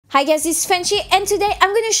Hi guys, this is Frenchie and today I'm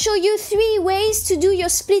going to show you 3 ways to do your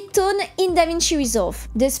split tone in Davinci Resolve.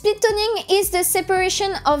 The split toning is the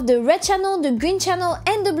separation of the red channel, the green channel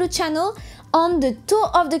and the blue channel on the toe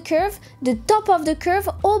of the curve, the top of the curve,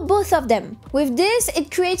 or both of them. With this,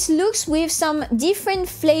 it creates looks with some different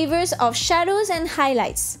flavors of shadows and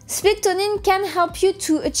highlights. Split toning can help you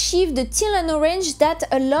to achieve the teal and orange that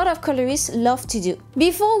a lot of colorists love to do.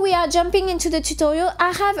 Before we are jumping into the tutorial,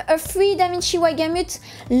 I have a free Davinci Gamut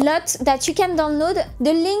LUT that you can download.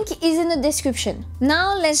 The link is in the description.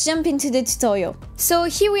 Now let's jump into the tutorial. So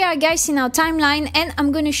here we are guys in our timeline and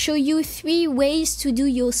I'm going to show you 3 ways to do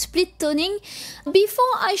your split toning.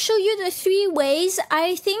 Before I show you the 3 ways,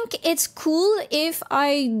 I think it's cool if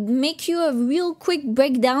I make you a real quick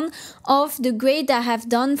breakdown of the grade I have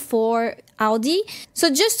done for Audi.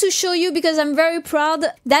 So just to show you, because I'm very proud,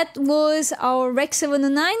 that was our Rec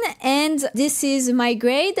 709 and this is my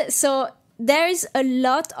grade. So there is a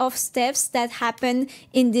lot of steps that happen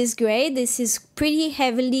in this grade. This is pretty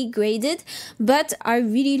heavily graded, but I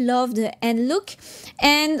really love the end look.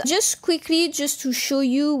 And just quickly, just to show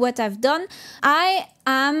you what I've done, I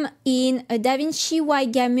am in a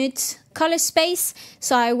Davinci Gamut color space.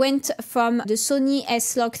 So I went from the Sony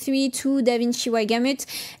S-Log 3 to Davinci Gamut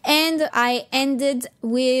and I ended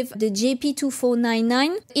with the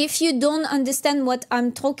JP2499. If you don't understand what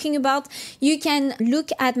I'm talking about, you can look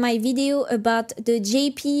at my video about the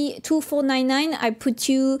JP2499. I put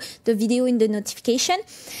you the video in the notification.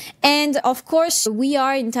 And of course, we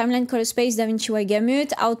are in timeline color space Davinci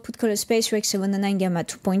Gamut, output color space Rec 709 Gamma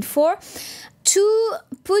 2.4. To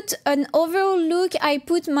put an overall look, I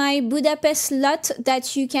put my Budapest LUT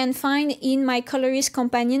that you can find in my colorist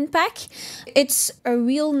companion pack. It's a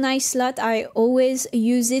real nice LUT. I always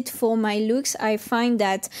use it for my looks. I find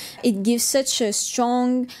that it gives such a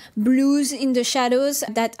strong blues in the shadows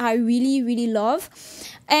that I really love.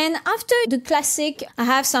 And after the classic, I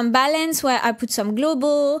have some balance where I put some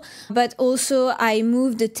global, but also I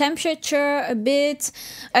moved the temperature a bit.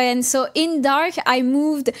 And so in dark, I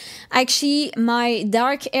moved actually my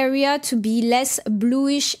dark area to be less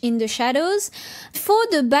bluish in the shadows. For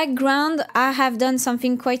the background, I have done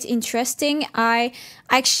something quite interesting. I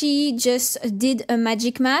actually just did a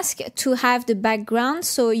magic mask to have the background.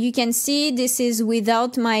 So you can see this is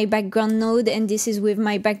without my background node and this is with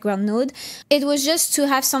my background node. It was just to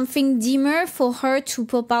have something dimmer for her to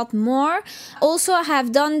pop out more. Also, I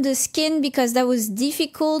have done the skin because that was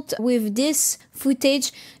difficult with this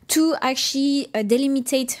footage to actually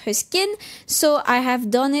delimitate her skin. So I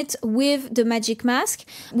have done it with the magic mask,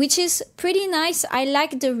 which is pretty nice. I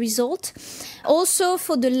like the result. Also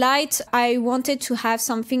for the light, I wanted to have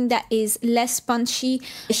something that is less punchy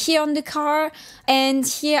here on the car. And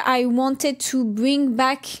here I wanted to bring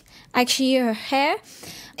back actually her hair.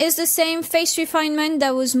 It's the same face refinement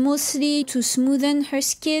that was mostly to smoothen her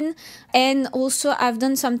skin. And also I've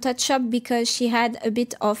done some touch-up because she had a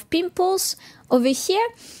bit of pimples over here.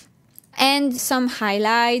 And some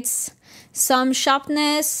highlights, some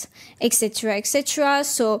sharpness, etc, etc.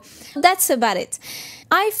 So that's about it.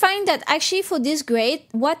 I find that actually for this grade,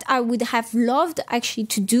 what I would have loved actually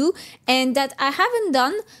to do and that I haven't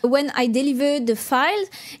done when I delivered the file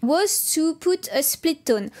was to put a split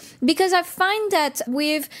tone, because I find that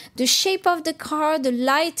with the shape of the car, the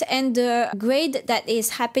light and the grade that is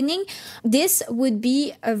happening, this would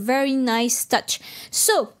be a very nice touch.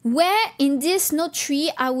 So where in this note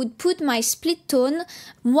tree I would put my split tone,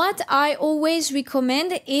 what I always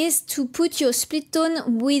recommend is to put your split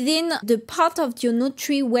tone within the part of your note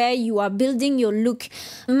tree where you are building your look.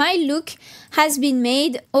 My look has been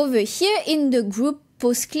made over here in the group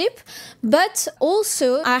post clip, but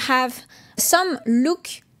also I have some look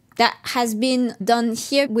that has been done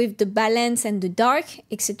here with the balance and the dark,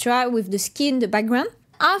 etc, with the skin, the background.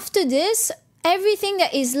 After this, everything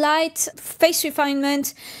that is light, face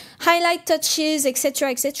refinement, highlight touches, etc,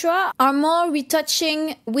 etc are more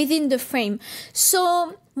retouching within the frame.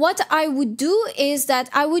 So what I would do is that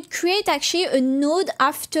I would create actually a node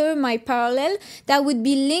after my parallel that would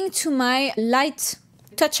be linked to my light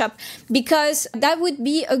touch-up, because that would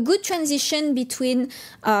be a good transition between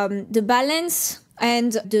the balance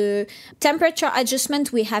and the temperature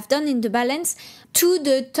adjustment we have done in the balance to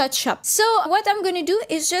the touch-up. So what I'm going to do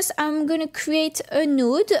is just I'm going to create a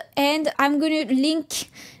node and I'm going to link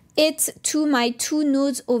it to my 2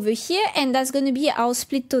 nodes over here, and that's going to be our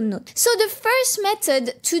split tone node. So the first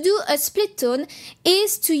method to do a split tone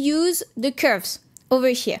is to use the curves over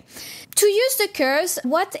here. To use the curves,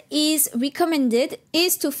 what is recommended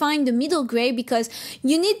is to find the middle gray, because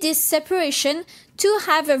you need this separation to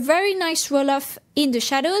have a very nice roll-off in the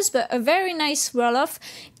shadows, but a very nice roll-off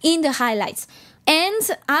in the highlights.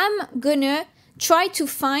 and I'm gonna try to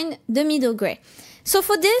find the middle gray. So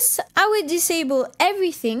for this, I will disable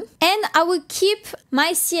everything and I will keep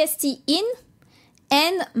my CST in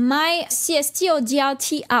and my CST or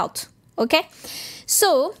DRT out, okay?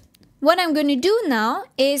 So what I'm gonna do now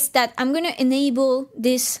is that I'm gonna enable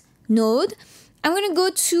this node. I'm gonna go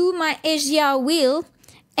to my HDR wheel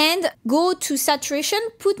and go to saturation,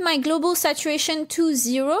 put my global saturation to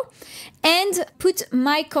 0 and put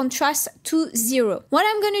my contrast to 0. What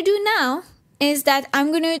I'm gonna do now is that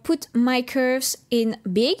I'm gonna put my curves in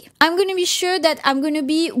big. I'm gonna be sure that I'm gonna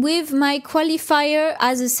be with my qualifier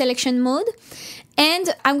as a selection mode,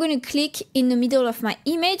 and I'm gonna click in the middle of my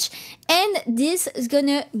image, and this is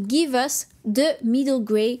gonna give us the middle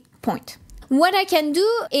gray point. What I can do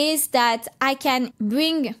is that I can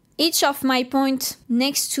bring each of my points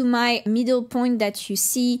next to my middle point that you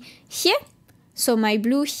see here. So my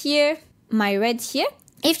blue here, my red here.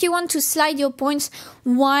 If you want to slide your points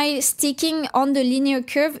while sticking on the linear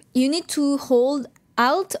curve, you need to hold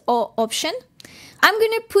Alt or Option. I'm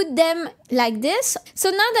gonna put them like this.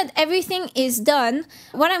 So now that everything is done,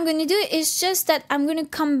 what I'm gonna do is just that I'm gonna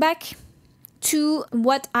come back to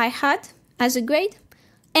what I had as a grade,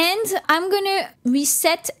 and I'm gonna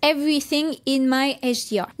reset everything in my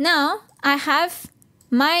HDR. Now I have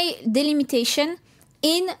my delimitation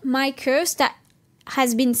in my curves that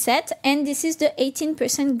has been set, and this is the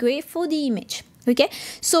 18% gray for the image. Okay,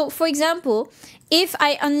 so for example, if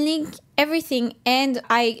I unlink everything and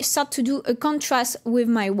I start to do a contrast with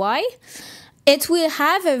my Y, it will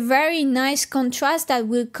have a very nice contrast that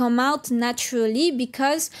will come out naturally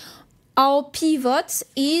because our pivot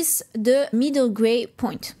is the middle gray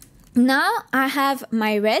point. Now I have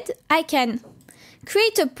my red. I can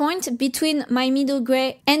create a point between my middle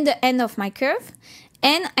gray and the end of my curve,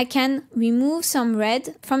 and I can remove some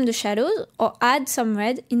red from the shadows or add some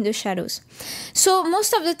red in the shadows. So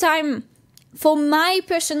most of the time, for my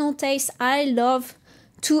personal taste, I love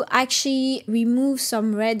to actually remove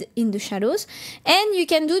some red in the shadows, and you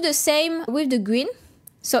can do the same with the green.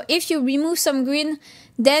 So if you remove some green,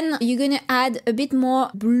 then you're gonna add a bit more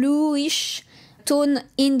bluish tone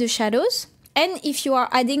in the shadows, and if you are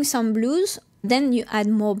adding some blues, then you add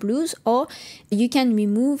more blues, or you can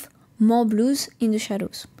remove more blues in the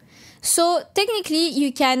shadows. So technically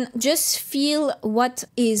you can just feel what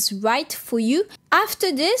is right for you.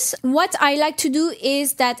 After this, what I like to do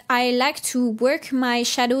is that I like to work my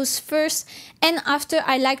shadows first, and after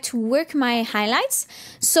I like to work my highlights.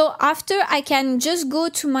 So after I can just go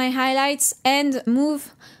to my highlights and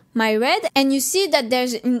move my red, and you see that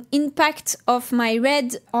there's an impact of my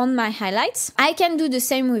red on my highlights. I can do the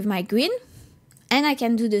same with my green, and I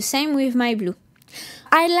can do the same with my blue.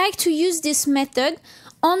 I like to use this method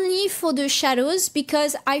only for the shadows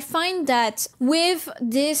because I find that with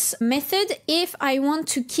this method, if I want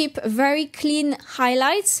to keep very clean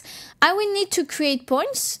highlights, I will need to create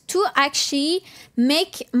points to actually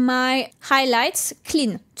make my highlights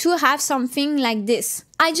clean, to have something like this.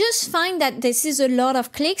 I just find that this is a lot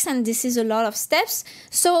of clicks and this is a lot of steps.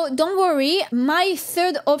 So don't worry, my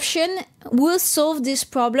third option will solve this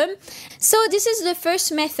problem. So this is the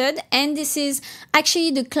first method, and this is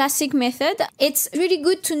actually the classic method. It's really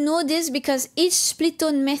good to know this because each split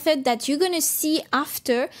tone method that you're gonna see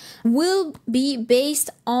after will be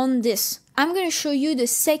based on this. I'm gonna show you the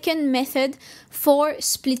second method for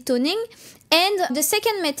split toning. And the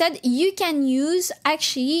second method, you can use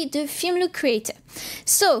actually the film look creator.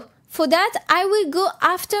 So for that, I will go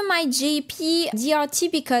after my JP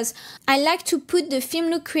DRT because I like to put the film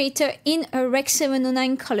look creator in a Rec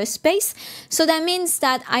 709 color space. So that means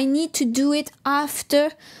that I need to do it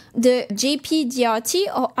after the JP DRT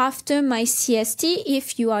or after my CST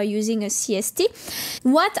if you are using a CST.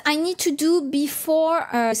 What I need to do before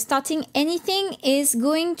starting anything is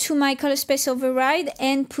going to my color space override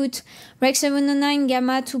and put Rec 709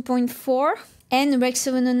 Gamma 2.4 and Rec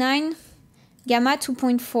 709 Gamma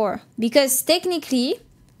 2.4 because technically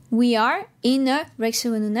we are in a Rec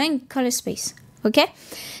 709 color space. Okay,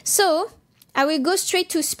 so I will go straight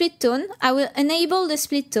to split tone. I will enable the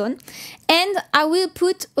split tone and I will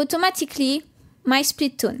put automatically my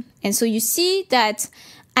split tone. And so you see that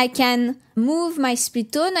I can move my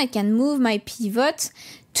split tone, I can move my pivot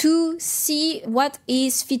to see what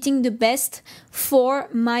is fitting the best for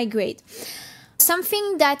my grade.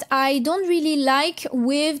 Something that I don't really like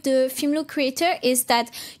with the film look creator is that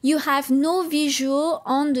you have no visual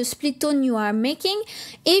on the split tone you are making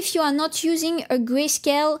if you are not using a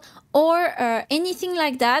grayscale or anything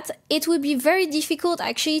like that, it would be very difficult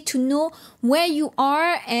actually to know where you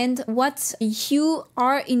are and what you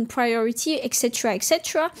are in priority, etc,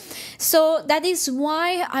 etc. So that is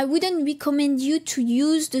why I wouldn't recommend you to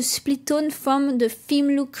use the split tone from the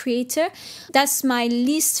theme look creator. That's my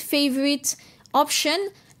least favorite option.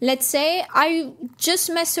 Let's say I just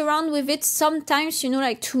mess around with it sometimes, you know,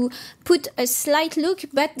 like to put a slight look,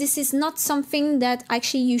 but this is not something that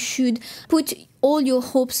actually you should put all your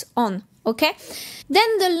hopes on, okay?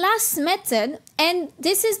 Then the last method, and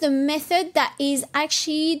this is the method that is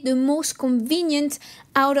actually the most convenient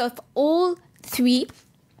out of all three,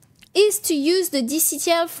 is to use the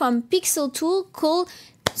DCTL from Pixel Tool called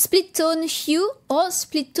Split Tone Hue or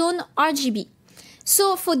Split Tone RGB.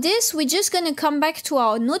 So for this, we're just going to come back to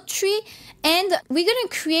our node tree and we're going to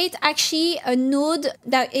create actually a node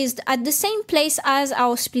that is at the same place as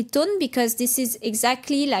our split tone, because this is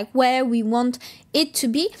exactly like where we want it to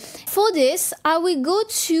be. For this, I will go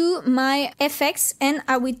to my FX and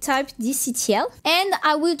I will type DCTL and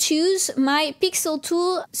I will choose my Pixel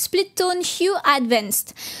Tool Split Tone Hue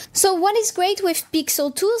Advanced. So what is great with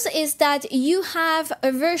Pixel Tools is that you have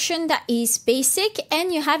a version that is basic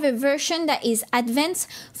and you have a version that is advanced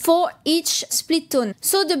for each split tone.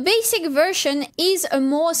 So the basic version is a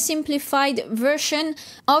more simplified version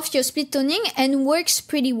of your split toning and works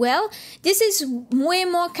pretty well. This is way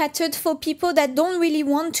more catered for people that don't really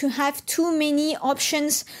want to have too many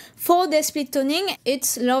options for the split toning.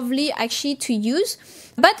 It's lovely actually to use,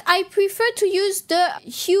 but I prefer to use the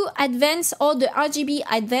Hue Advanced or the RGB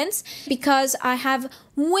Advanced because I have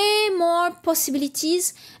way more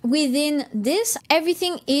possibilities within this.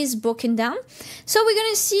 Everything is broken down. So we're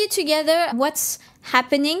gonna see together what's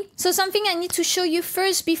happening. So something I need to show you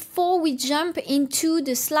first before we jump into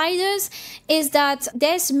the sliders is that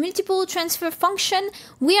there's multiple transfer function.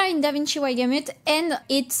 We are in Davinci Wide Gamut and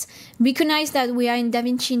it's recognized that we are in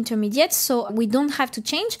Davinci Intermediate, so we don't have to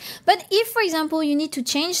change. But if, for example, you need to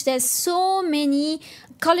change, there's so many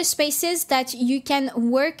color spaces that you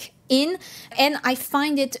can work in, and I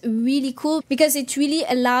find it really cool because it really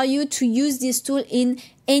allows you to use this tool in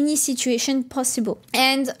any situation possible.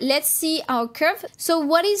 And let's see our curve. So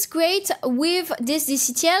what is great with this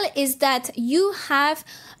DCTL is that you have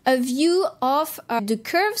a view of the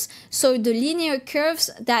curves, so the linear curves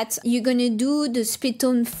that you're gonna do the split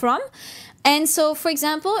tone from. And so, for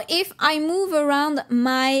example, if I move around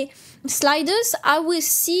my sliders, I will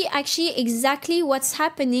see actually exactly what's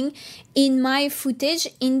happening in my footage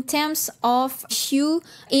in terms of hue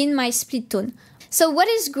in my split tone. So what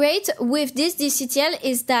is great with this DCTL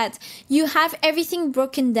is that you have everything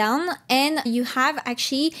broken down and you have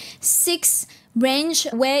actually 6 range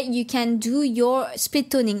where you can do your split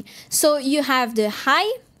toning. So you have the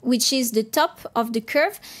high, which is the top of the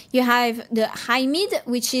curve. You have the high mid,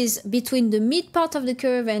 which is between the mid part of the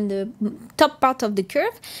curve and the top part of the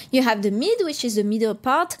curve. You have the mid, which is the middle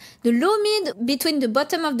part, the low mid between the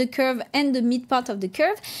bottom of the curve and the mid part of the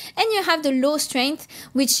curve, and you have the low strength,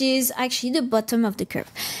 which is actually the bottom of the curve.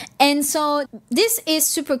 And so this is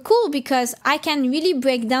super cool because I can really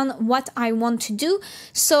break down what I want to do.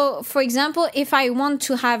 So for example, if I want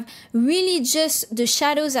to have really just the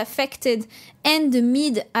shadows affected and the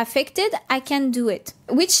mid affected, I can do it,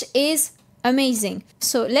 which is amazing.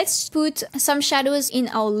 So let's put some shadows in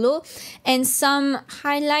our low and some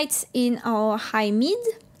highlights in our high mid,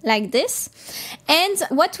 like this. And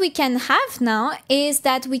what we can have now is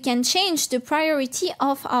that we can change the priority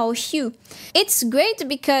of our hue. It's great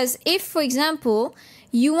because if, for example,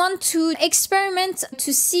 you want to experiment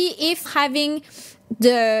to see if having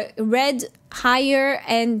the red higher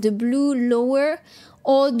and the blue lower,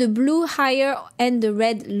 or the blue higher and the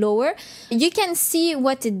red lower, you can see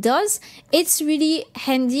what it does. It's really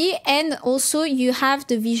handy, and also you have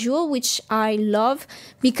the visual, which I love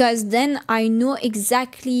because then I know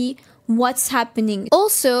exactly what's happening.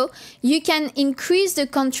 Also, you can increase the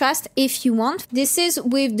contrast if you want. This is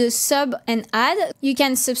with the sub and add. You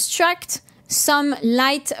can subtract some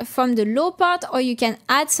light from the low part, or you can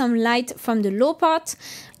add some light from the low part.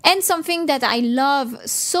 And something that I love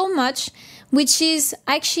so much, which is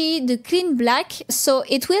actually the clean black. So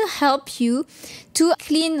it will help you to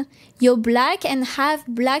clean your black and have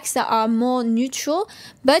blacks that are more neutral,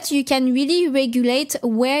 but you can really regulate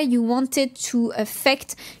where you want it to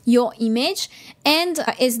affect your image. And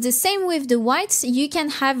it's the same with the whites. You can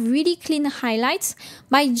have really clean highlights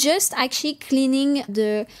by just actually cleaning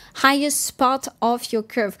the highest part of your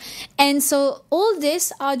curve. And so all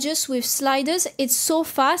this are just with sliders. It's so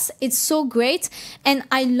fast, it's so great, and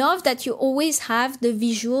I love that you always have the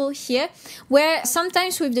visual here, where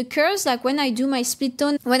sometimes with the curves, like when I do my split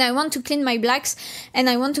tone, when I want to clean my blacks and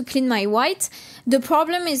I want to clean my white, the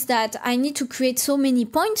problem is that I need to create so many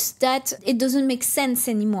points that it doesn't make sense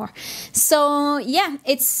anymore. So yeah,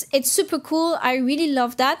 it's super cool. I really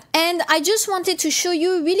love that. And I just wanted to show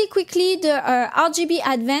you really quickly the RGB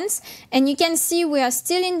Advance, and you can see we are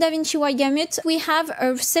still in Davinci White Gamut. We have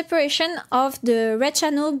a separation of the red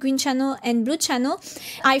channel, green channel, and blue channel.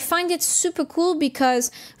 I find it super cool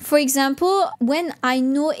because, for example, when I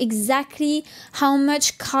know exactly how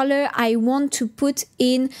much color I want to put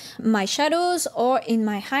in my shadows or in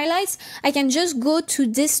my highlights, I can just go to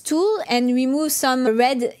this tool and remove some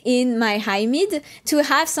red in my high mid to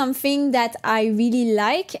have something that I really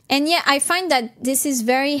like. And yeah, I find that this is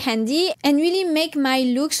very handy and really make my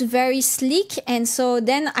looks very sleek. And so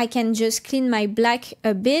then I can just clean my black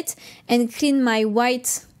a bit and clean my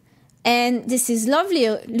white, and this is lovely.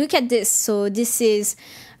 Look at this. So this is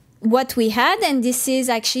what we had, and this is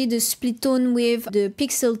actually the split tone with the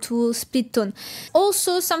pixel tool split tone.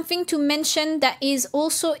 Also, something to mention that is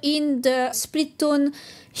also in the split tone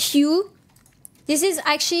hue, this is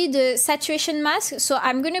actually the saturation mask. So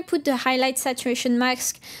I'm going to put the highlight saturation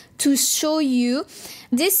mask to show you.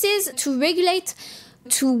 This is to regulate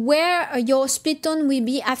to where your split tone will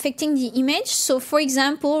be affecting the image. So for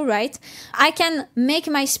example, right, I can make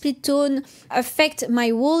my split tone affect my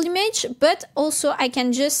whole image, but also I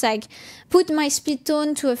can just like put my split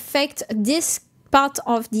tone to affect this part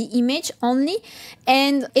of the image only,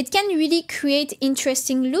 and it can really create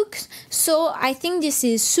interesting looks. So I think this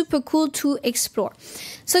is super cool to explore.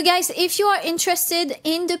 So guys, if you are interested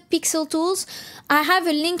in the pixel tools, I have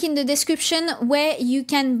a link in the description where you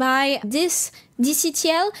can buy this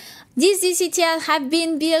DCTL. These DCTL have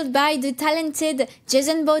been built by the talented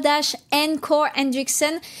Jason Bodash and Cor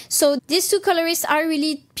Hendrickson. So these two colorists are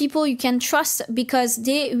really people you can trust because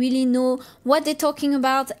they really know what they're talking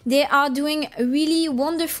about. They are doing really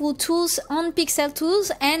wonderful tools on Pixel Tools,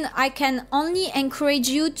 and I can only encourage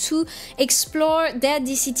you to explore their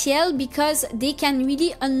DCTL because they can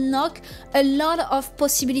really unlock a lot of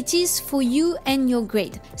possibilities for you and your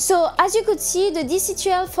grade. So as you could see, the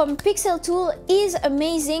DCTL from Pixel Tool is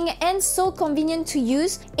amazing and so convenient to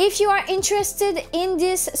use. If you are interested in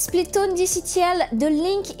this split tone DCTL, the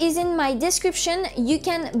link is in my description. You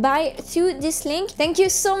can buy through this link. Thank you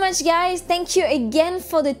so much, guys. Thank you again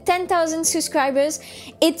for the 10,000 subscribers.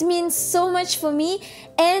 It means so much for me.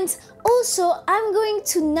 And also, I'm going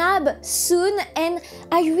to NAB soon, and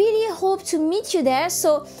I really hope to meet you there.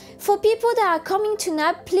 So for people that are coming to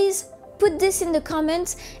NAB, please put this in the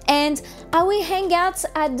comments, and I will hang out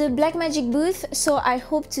at the Blackmagic booth, so I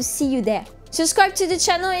hope to see you there. Subscribe to the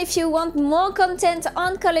channel if you want more content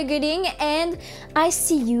on color grading, and I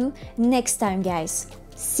see you next time, guys.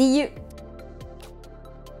 See you!